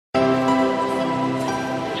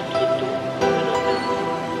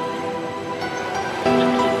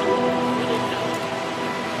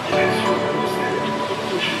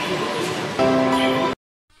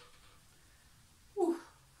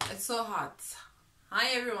so hot. Hi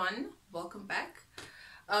everyone, welcome back.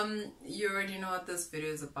 You already know what this video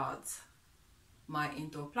is about, my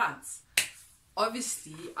indoor plants.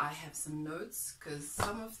 Obviously I have some notes because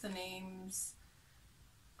some of the names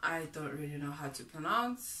I don't really know how to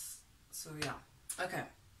pronounce, so yeah. Okay,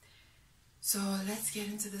 so let's get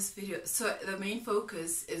into this video. So the main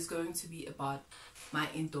focus is going to be about my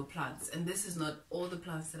indoor plants, and this is not all the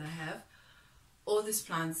plants that I have. All these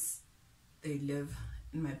plants, they live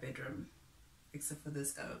in my bedroom, except for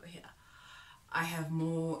this guy over here. I have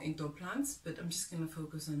more indoor plants, but I'm just gonna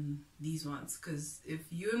focus on these ones because if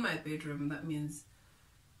you're in my bedroom, that means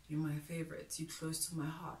you're my favorites, you're close to my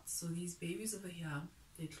heart. So these babies over here,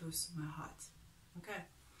 they're close to my heart. Okay,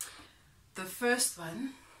 the first one,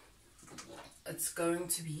 it's going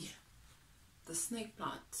to be the snake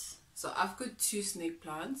plant. So I've got two snake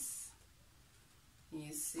plants.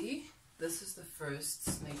 You see, this is the first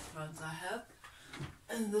snake plant I have,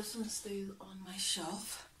 and this one stays on my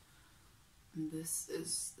shelf, and this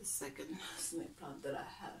is the second snake plant that I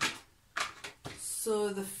have. So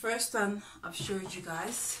the first one I've showed you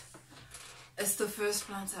guys, it's the first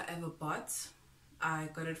plant I ever bought. I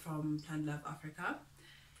got it from Plant Love Africa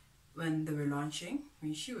when they were launching,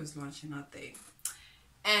 when she was launching out there.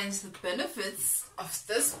 And the benefits of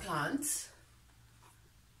this plant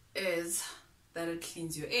is that it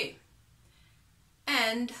cleans your air,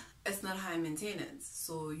 and it's not high maintenance,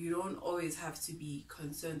 so you don't always have to be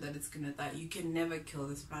concerned that it's gonna die. You can never kill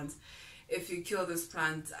this plant. If you kill this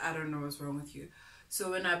plant, I don't know what's wrong with you.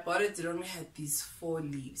 So when I bought it, it only had these 4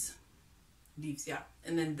 leaves, yeah,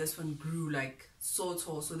 and then this one grew like so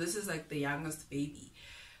tall. So this is like the youngest baby,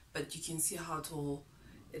 but you can see how tall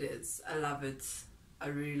it is. I love it. I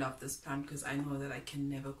really love this plant because I know that I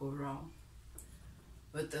can never go wrong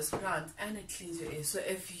with this plant, and it cleans your air. So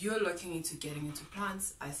if you're looking into getting into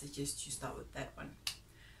plants, I suggest you start with that one.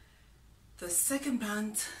 The second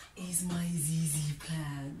plant is my ZZ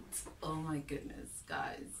plant. Oh my goodness,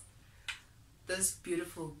 guys, this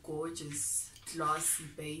beautiful, gorgeous, glossy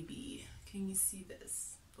baby. Can you see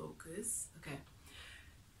this? Focus. Okay,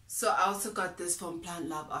 so I also got this from Plant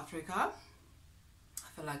Love Africa. I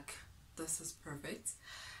feel like this is perfect,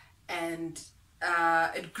 and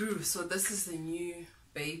it grew. So this is the new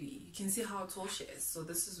baby. You can see how tall she is. So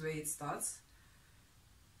this is where it starts,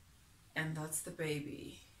 and that's the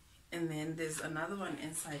baby. And then there's another one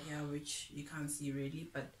inside here which you can't see really,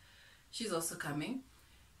 but she's also coming.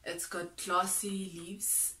 It's got glossy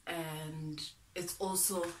leaves, and it's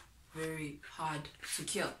also very hard to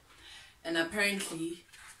kill. And apparently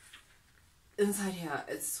inside here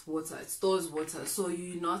it's water, it stores water, so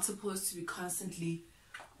you're not supposed to be constantly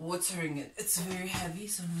watering it. It's very heavy,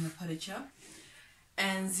 so I'm gonna put it here.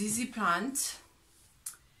 And ZZ plant,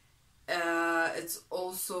 it's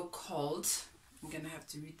also called, I'm gonna have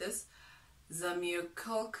to read this,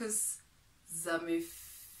 Zamioculcas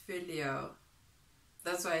zamifilio.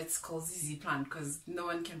 That's why it's called ZZ plant, because no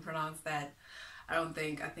one can pronounce that. I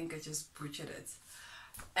think I just butchered it.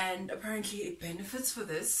 And apparently a benefits for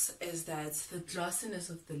this is that the glossiness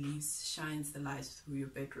of the leaves shines the light through your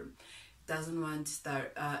bedroom. It doesn't want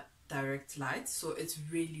direct light, so it's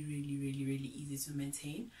really easy to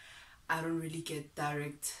maintain. I don't really get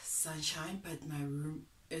direct sunshine, but my room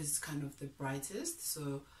is kind of the brightest,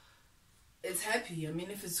 so it's happy. I mean,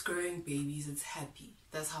 if it's growing babies, it's happy.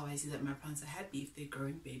 That's how I see that my plants are happy. If they're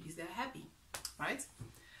growing babies, they're happy, right?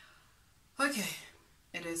 Okay,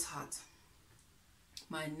 it is hot.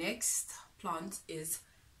 My next plant is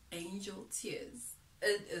Angel Tears.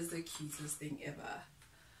 It is the cutest thing ever.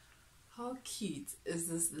 How cute is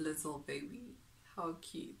this little baby? How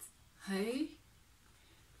cute. Hey?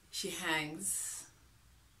 She hangs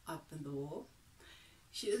up in the wall.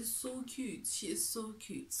 She is so cute. She is so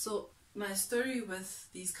cute. So my story with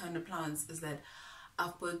these kind of plants is that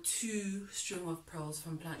I've got 2 string of pearls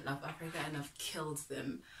from Plant Love Africa, and I've killed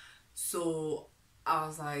them. So I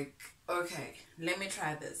was like, okay, let me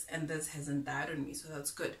try this, and this hasn't died on me, so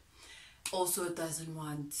that's good. Also, it doesn't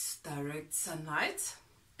want direct sunlight.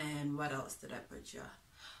 And what else did I put here?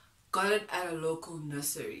 Got it at a local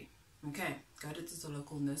nursery. Okay, got it at a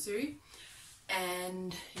local nursery.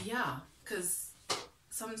 And yeah, because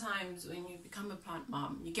sometimes when you become a plant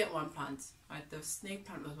mom, you get one plant, right? The snake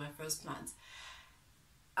plant was my first plant.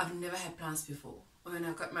 I've never had plants before. When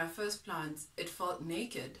I got my first plant, it felt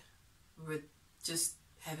naked with just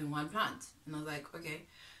having one plant, and I was like, okay,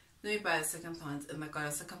 let me buy a second plant. And I got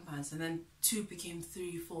a second plant, and then 2 became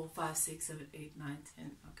 3, 4, 5, 6, 7, 8, 9,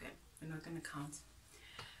 10. Okay, we're not gonna count,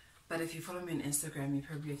 but if you follow me on Instagram, you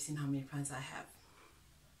probably have seen how many plants I have.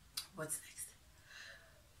 What's next?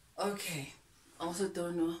 Okay, also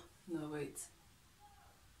don't know, no wait,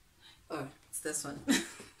 Oh, it's this one.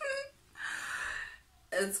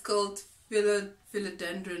 It's called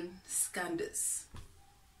Philodendron scandus.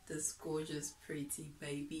 This gorgeous pretty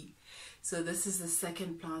baby. So this is the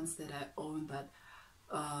second plant that I own that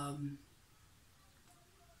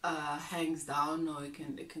hangs down, or it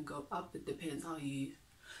can go up. It depends how you.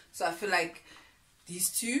 So I feel like these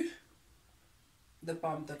two, the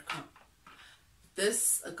bomb.com.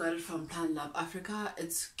 This I got it from Plant Love Africa.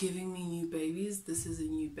 It's giving me new babies. This is a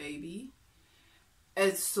new baby.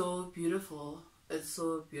 It's so beautiful. It's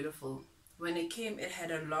so beautiful. When it came, it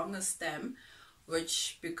had a longer stem,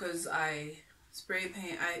 which because I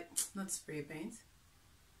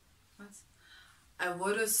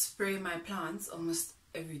water spray my plants almost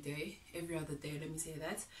every day, every other day, let me say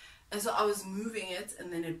that. And so I was moving it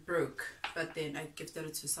and then it broke, but then I gifted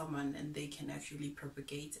it to someone and they can actually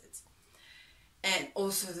propagate it. And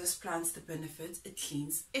also this plant's the benefit, it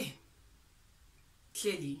cleans air.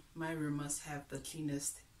 Clearly my room must have the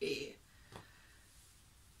cleanest air.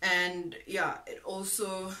 And yeah, it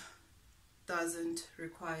also doesn't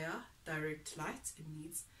require direct light. It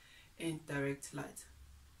needs indirect light.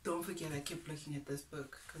 Don't forget, I keep looking at this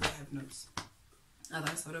book because I have notes. And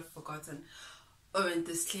I sort of forgotten. Oh, and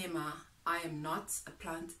disclaimer, I am not a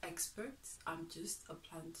plant expert. I'm just a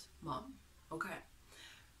plant mom. Okay.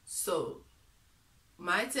 So,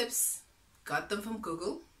 my tips, got them from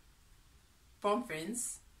Google, from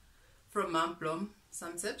friends, from Mom Blom,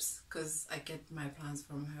 some tips, because I get my plants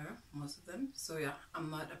from her, most of them. So yeah, I'm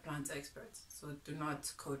not a plant expert, so do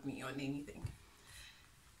not quote me on anything.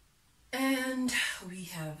 And we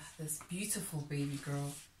have this beautiful baby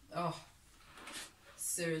girl. Oh,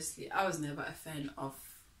 seriously, I was never a fan of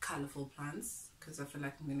colorful plants because I feel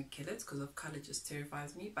like I'm gonna kill it, because of color just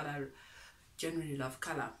terrifies me, but I generally love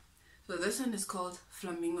color. So this one is called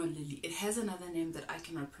Flamingo Lily. It has another name that I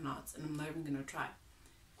cannot pronounce and I'm not even gonna try.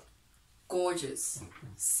 Gorgeous.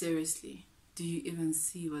 Seriously, do you even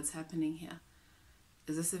see what's happening here?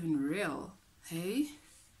 Is this even real? Hey,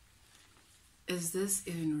 is this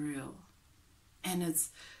even real? And it's,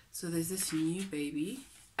 so there's this new baby.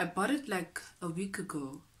 I bought it like a week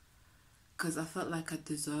ago because I felt like I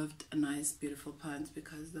deserved a nice beautiful plant,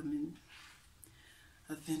 because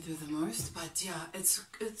I've been through the most. But yeah, it's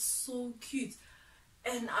so cute,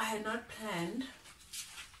 and I had not planned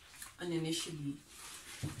on initially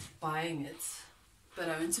buying it, but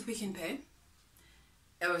I went to Pick n Pay.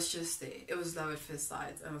 It was just there. It was love at first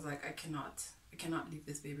sight. I was like, I cannot leave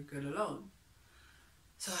this baby girl alone.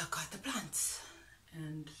 So I got the plant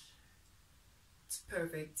and it's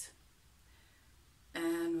perfect.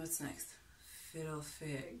 And what's next? Fiddle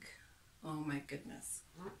fig. Oh my goodness.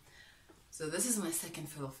 So this is my second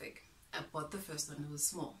fiddle fig. I bought the first one, it was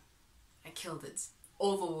small. I killed it.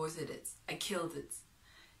 Overwatered it. I killed it.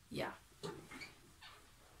 Yeah.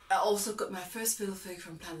 I also got my first fiddle fig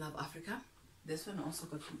from Plant Love Africa. This one I also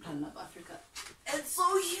got from Plant Love Africa. It's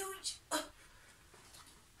so huge!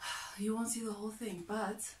 You won't see the whole thing,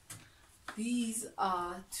 but these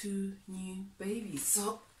are two new babies.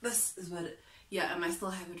 So this is what it, yeah, and I still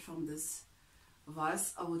have it from this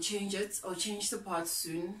vase. I will change it. I'll change the parts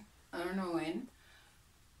soon. I don't know when.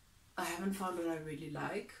 I haven't found what I really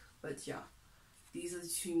like, but yeah. These are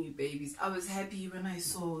two new babies. I was happy when I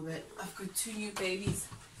saw that I've got two new babies.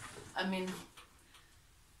 I mean,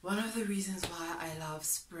 one of the reasons why I love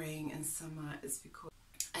spring and summer is because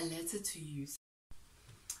a letter to use.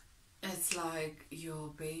 It's like your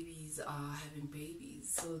babies are having babies.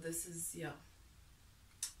 So this is, yeah,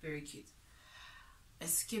 very cute. I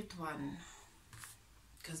skipped one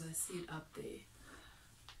because I see it up there.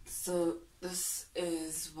 So this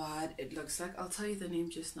is what it looks like. I'll tell you the name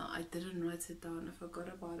just now. I didn't write it down. I forgot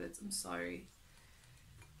about it. I'm sorry.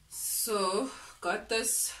 So got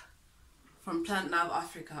this from Plant Love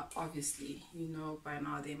Africa. Obviously, you know by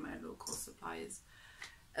now they're my local suppliers.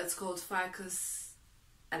 It's called Ficus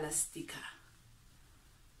elastica.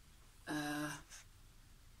 Can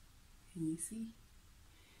you see?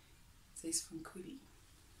 It says from Kuli.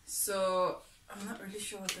 So I'm not really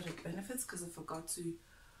sure what that it benefits because I forgot to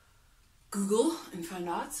Google and find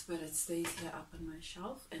out, but it stays here up on my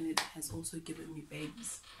shelf and it has also given me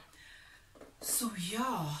babies. So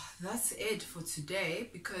yeah, that's it for today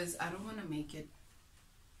because I don't want to make it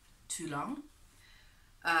too long.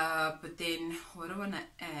 But then what I want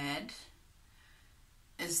to add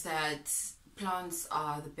is that plants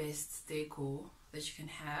are the best decor that you can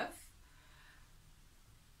have.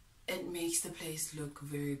 It makes the place look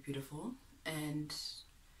very beautiful, and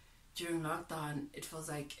during lockdown it feels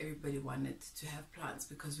like everybody wanted to have plants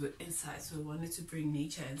because we're inside, so we wanted to bring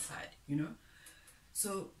nature inside, you know.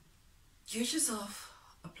 So get yourself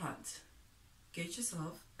a plant, get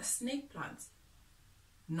yourself a snake plant,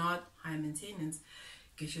 not high maintenance.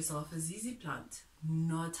 Get yourself a ZZ plant,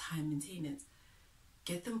 not high maintenance.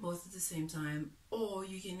 Get them both at the same time, or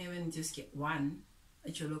you can even just get one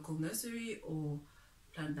at your local nursery or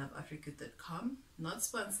plantloveafrica.com. Not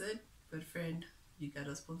sponsored, but friend, you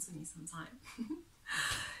gotta sponsor me sometime.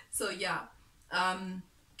 So yeah,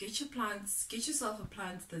 get your plants, get yourself a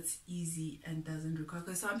plant that's easy and doesn't require,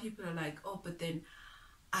 because some people are like, oh, but then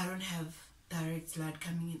I don't have direct light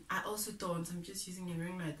coming in. I also don't. I'm just using a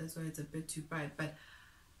ring light, that's why it's a bit too bright, but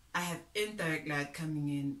I have indirect light coming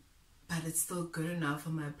in, but it's still good enough for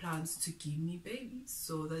my plants to give me babies.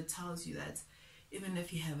 So that tells you that even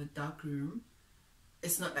if you have a dark room,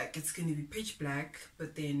 it's not like it's going to be pitch black,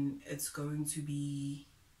 but then it's going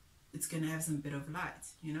to have some bit of light,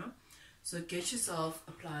 you know. So get yourself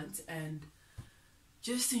a plant and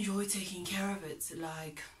just enjoy taking care of it.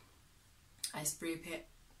 Like, I spray paint,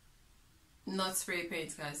 not spray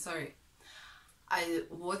paint, guys, sorry, I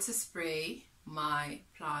water spray my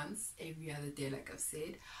plants every other day. Like I've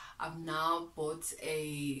said, I've now bought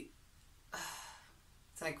a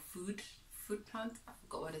it's like food plant, I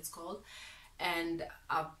forgot what it's called, and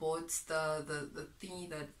I bought the thingy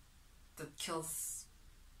that kills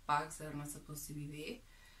bugs that are not supposed to be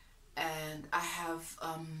there, and I have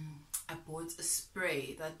I bought a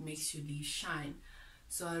spray that makes your leaves shine.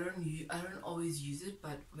 So I don't always use it,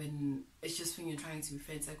 but when it's just when you're trying to be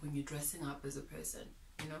fancy, like when you're dressing up as a person,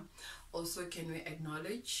 you know. Also, can we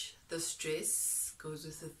acknowledge the stress goes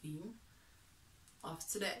with the theme of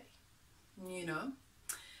today, you know.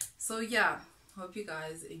 So yeah, hope you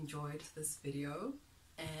guys enjoyed this video,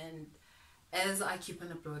 and as I keep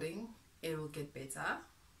on uploading, it will get better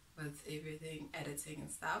with everything, editing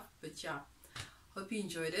and stuff. But yeah, hope you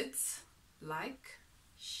enjoyed it. Like,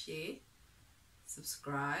 share,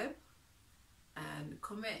 subscribe, and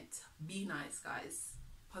comment. Be nice, guys.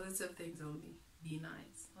 Positive things only. Be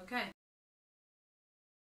nice. Okay.